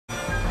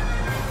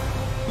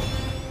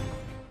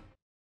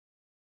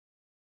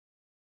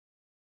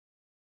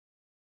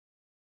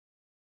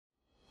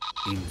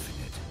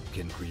Infinite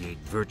can create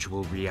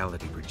virtual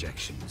reality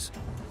projections.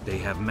 They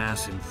have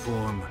mass and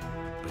form,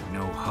 but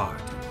no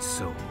heart and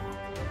soul.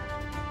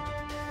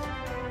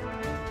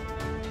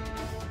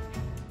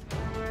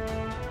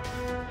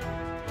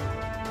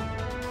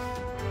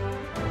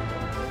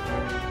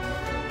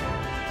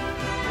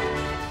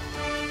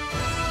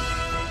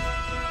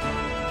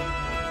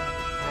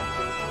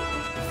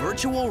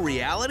 Virtual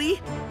reality?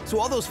 So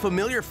all those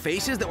familiar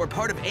faces that were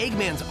part of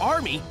Eggman's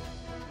army...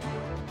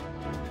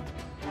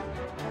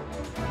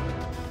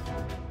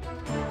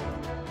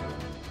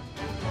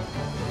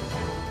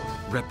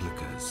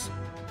 Replicas.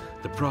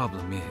 The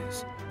problem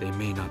is, they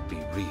may not be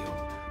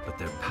real, but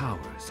their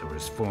powers are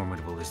as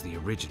formidable as the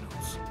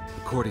originals.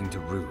 According to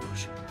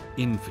Rouge,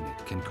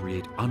 Infinite can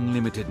create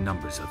unlimited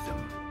numbers of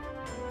them.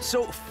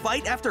 So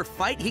fight after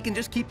fight, he can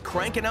just keep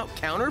cranking out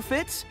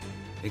counterfeits?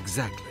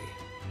 Exactly.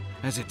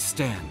 As it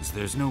stands,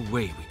 there's no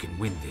way we can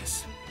win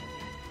this.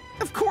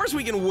 Of course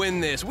we can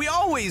win this! We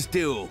always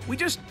do! We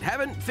just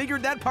haven't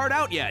figured that part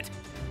out yet.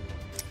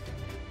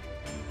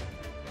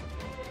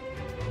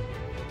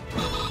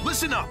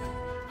 Listen up!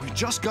 We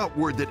just got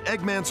word that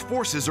Eggman's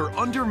forces are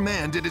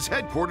undermanned at his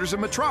headquarters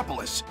in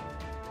Metropolis.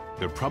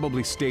 They're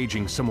probably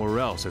staging somewhere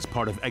else as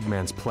part of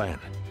Eggman's plan.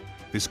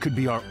 This could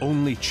be our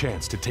only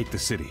chance to take the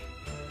city.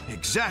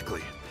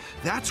 Exactly.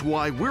 That's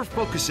why we're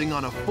focusing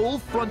on a full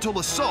frontal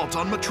assault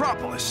on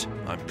Metropolis.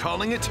 I'm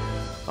calling it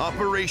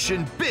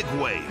Operation Big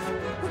Wave.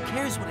 Who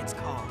cares what it's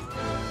called?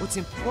 What's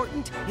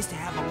important is to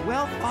have a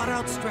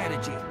well-thought-out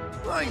strategy.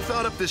 I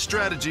thought up this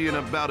strategy in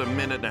about a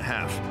minute and a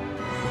half.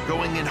 We're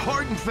going in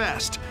hard and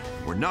fast.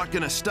 We're not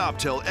gonna stop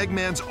till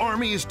Eggman's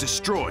army is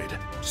destroyed.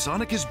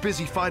 Sonic is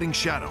busy fighting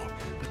Shadow,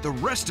 but the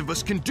rest of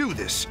us can do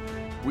this.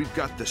 We've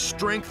got the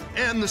strength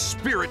and the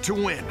spirit to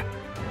win.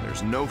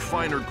 There's no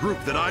finer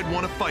group that I'd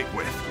want to fight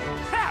with.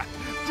 Ha!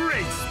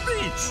 Great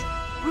speech!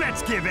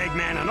 Let's give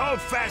Eggman an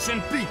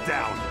old-fashioned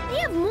beatdown. They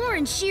have more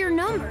in sheer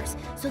numbers,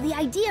 so the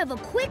idea of a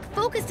quick,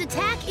 focused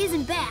attack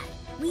isn't bad.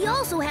 We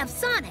also have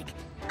Sonic.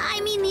 I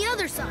mean the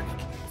other Sonic.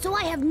 So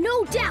I have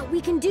no doubt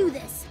we can do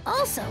this.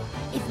 Also,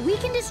 if we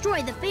can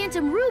destroy the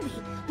Phantom Ruby,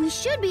 we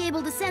should be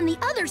able to send the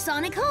other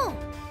Sonic home.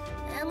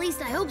 At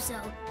least I hope so.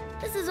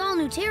 This is all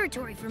new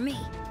territory for me.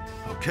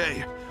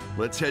 Okay,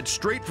 let's head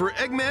straight for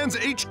Eggman's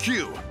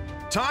HQ.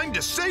 Time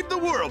to save the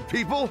world,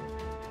 people!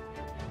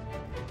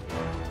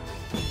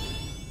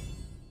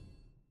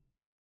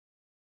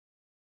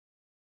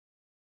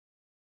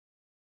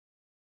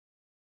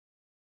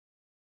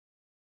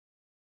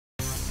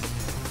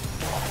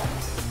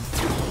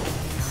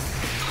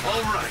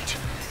 All right,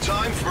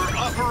 time for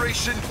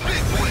Operation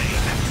Big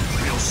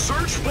Wave. We'll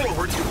surge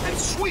forward and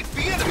sweep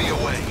the enemy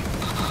away.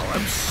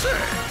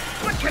 Absurd!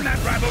 What can that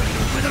rabble do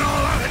with an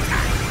all-out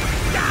attack?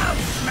 I'll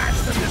smash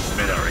them to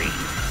smithereens!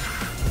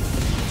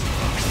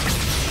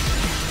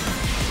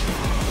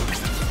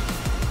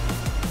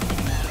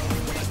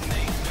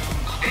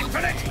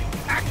 Infinite,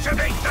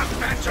 activate the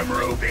Phantom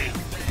Ruby!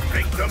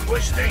 Make them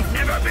wish they'd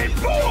never been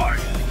born!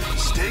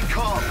 Stay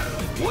calm.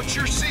 What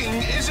you're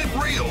seeing isn't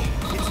real.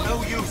 It's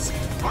no use.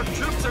 Our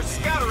troops are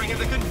scattering in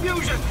the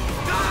confusion.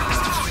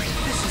 Ah!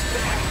 This is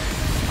bad.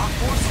 Our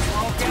forces were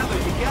all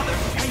gathered together,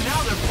 and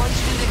now they're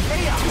plunged into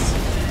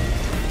chaos.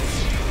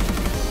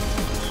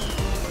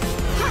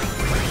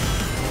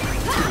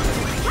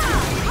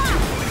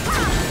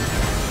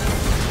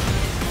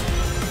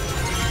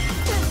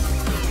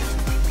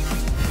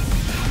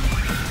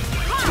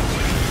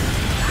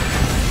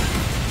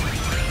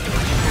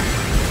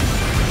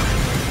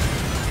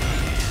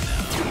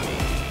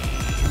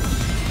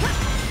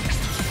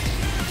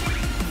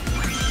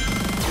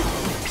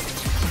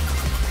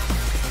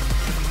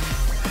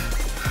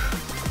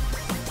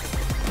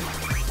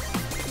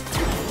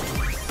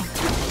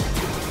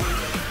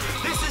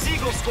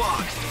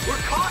 Squad,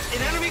 we're caught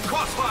in enemy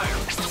crossfire.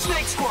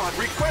 Snake Squad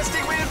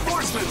requesting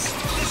reinforcements.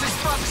 This is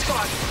Bug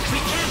Squad. We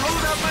can't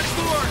hold out much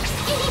more.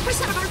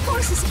 80% of our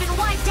forces have been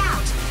wiped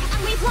out,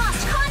 and we've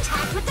lost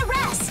contact with the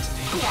rest.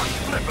 One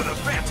flip of the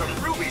Phantom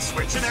Ruby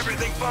switch and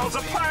everything falls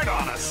apart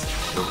on us.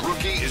 The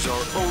rookie is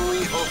our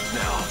only hope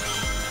now.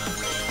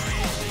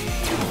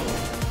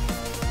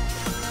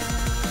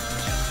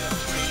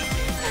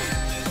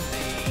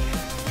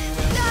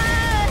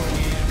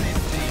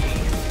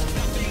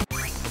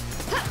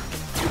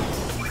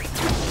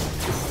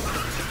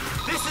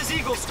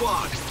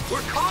 Squad,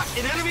 we're caught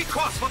in enemy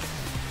crossfire.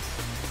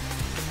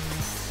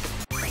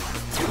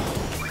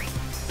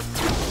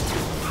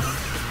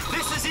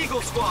 This is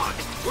Eagle Squad.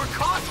 We're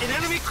caught in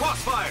enemy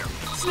crossfire.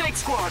 Snake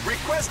Squad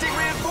requesting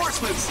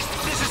reinforcements.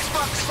 This is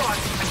Bug Squad.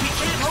 We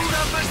can't hold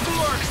out much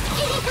more.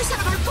 80%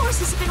 of our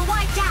forces have been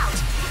wiped out,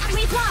 and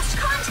we've lost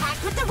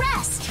contact with the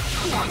rest.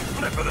 One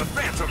flip of the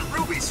Phantom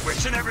Ruby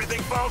switch and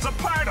everything falls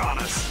apart on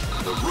us.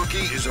 The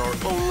rookie is our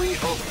only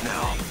hope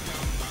now.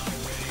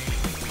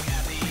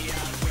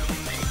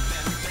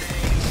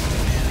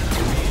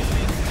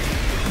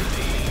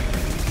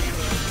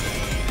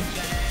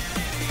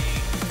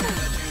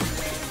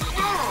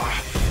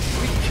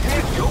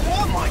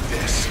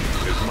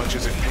 As much much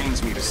as it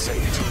pains me to say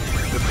it,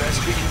 the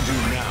best we can do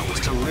now is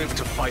to live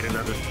to fight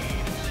another.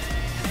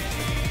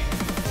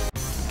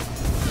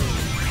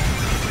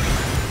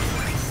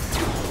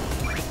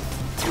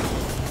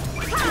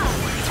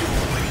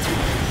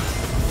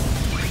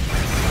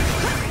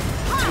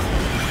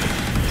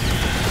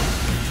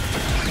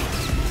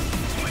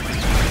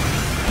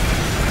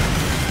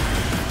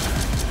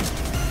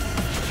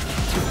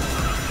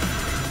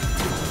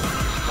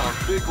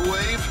 Big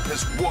wave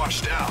has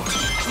washed out.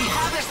 We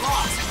haven't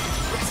lost.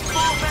 Let's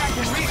fall back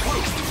and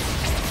regroup.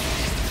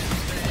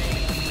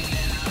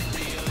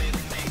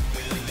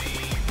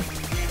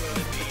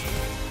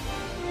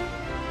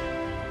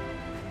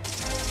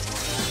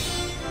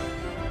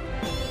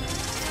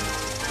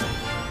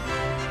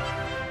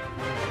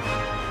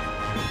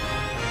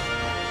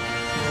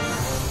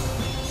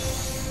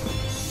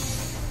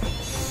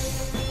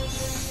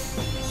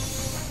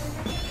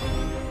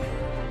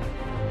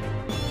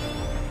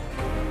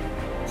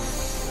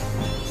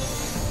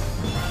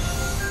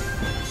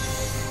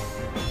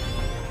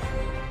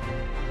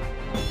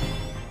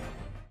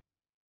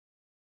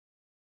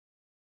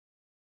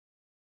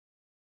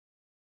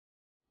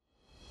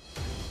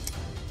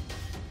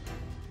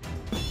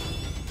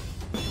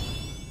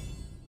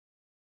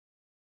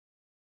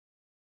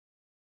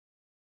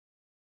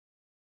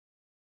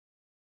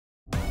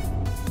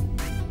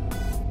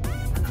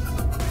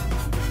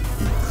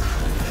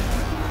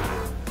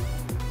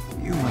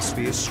 Must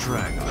be a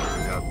straggler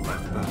who got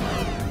left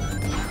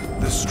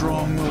behind. The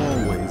strong will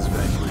always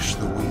vanquish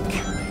the weak.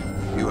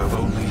 You have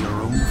only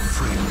your own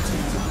frailty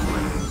to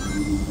blame.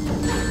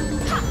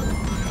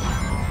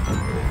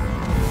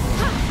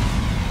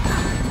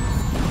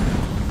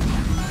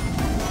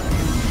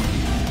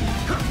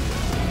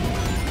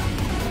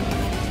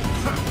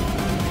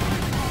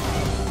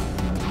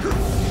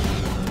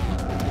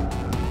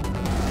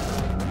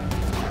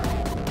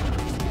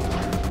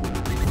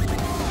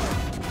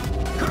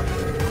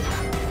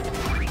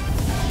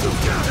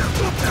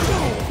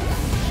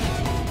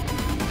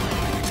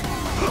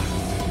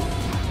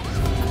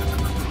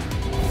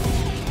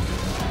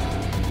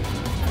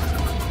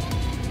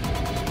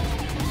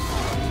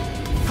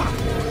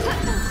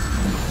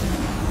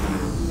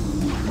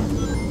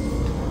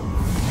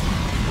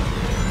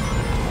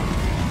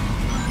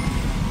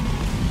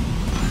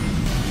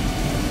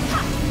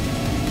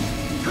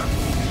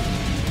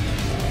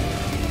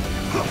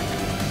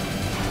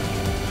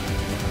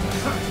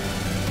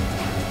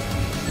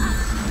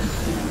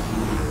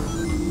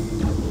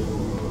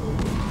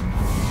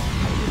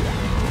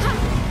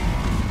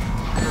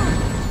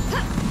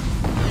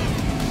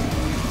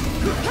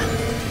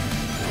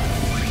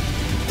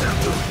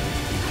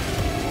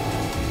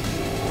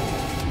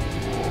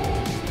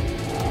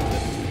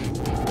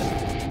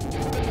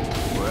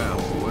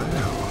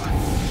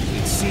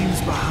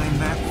 Behind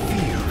that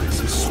fear is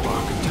a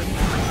spark of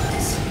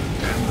defiance.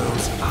 And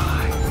those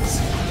eyes,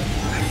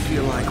 I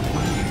feel like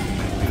waiting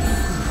before.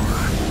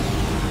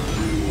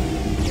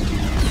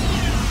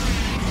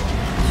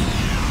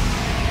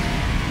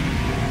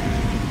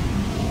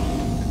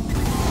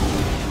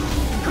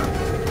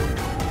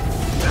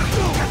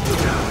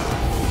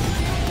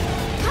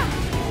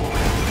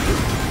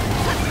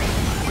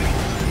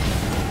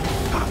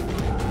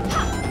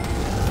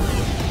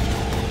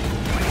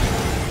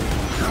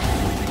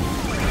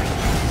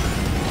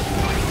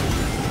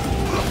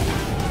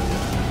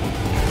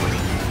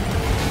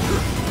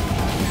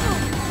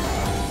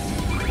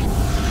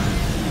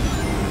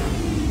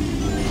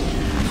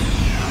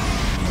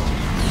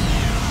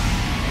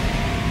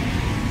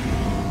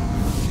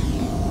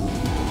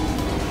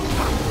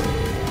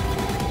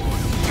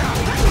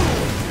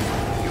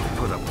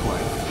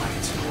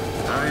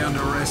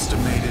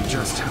 Underestimated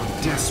just how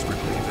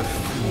desperately the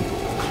feeble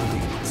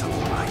cling to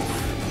life.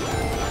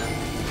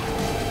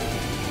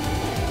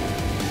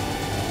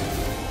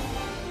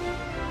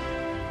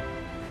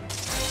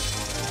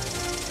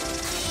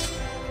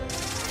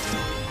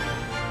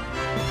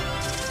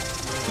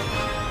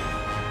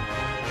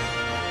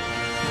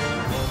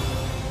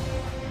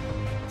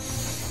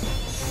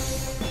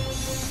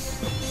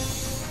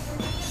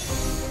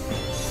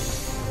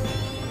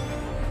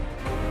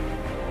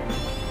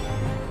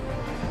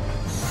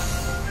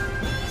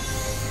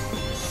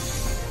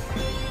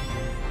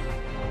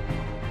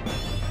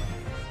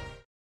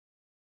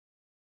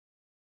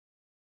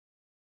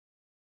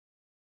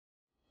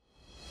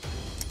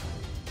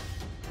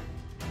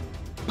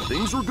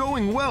 Things were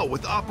going well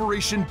with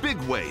Operation Big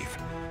Wave.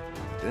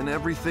 Then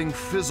everything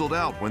fizzled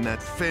out when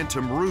that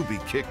Phantom Ruby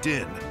kicked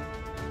in.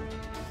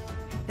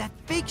 That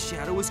fake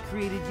shadow was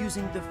created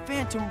using the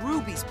Phantom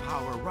Ruby's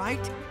power, right?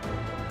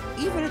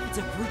 Even if it's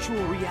a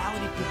virtual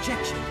reality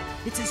projection,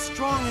 it's as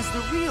strong as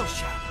the real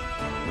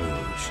shadow.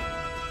 Rouge,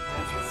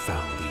 have you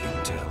found the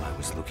intel I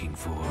was looking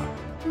for?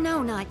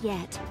 No, not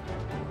yet.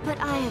 But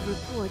I have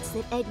reports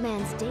that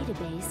Eggman's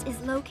database is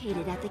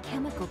located at the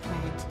chemical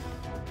plant.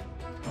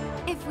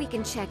 If we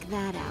can check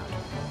that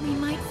out, we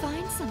might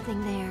find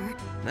something there.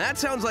 That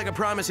sounds like a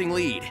promising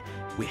lead.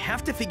 We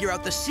have to figure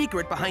out the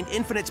secret behind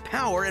Infinite's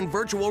power and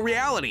virtual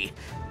reality.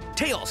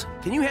 Tails,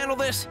 can you handle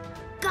this?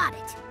 Got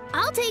it.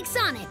 I'll take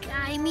Sonic,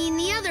 I mean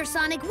the other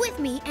Sonic, with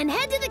me and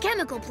head to the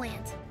chemical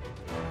plant.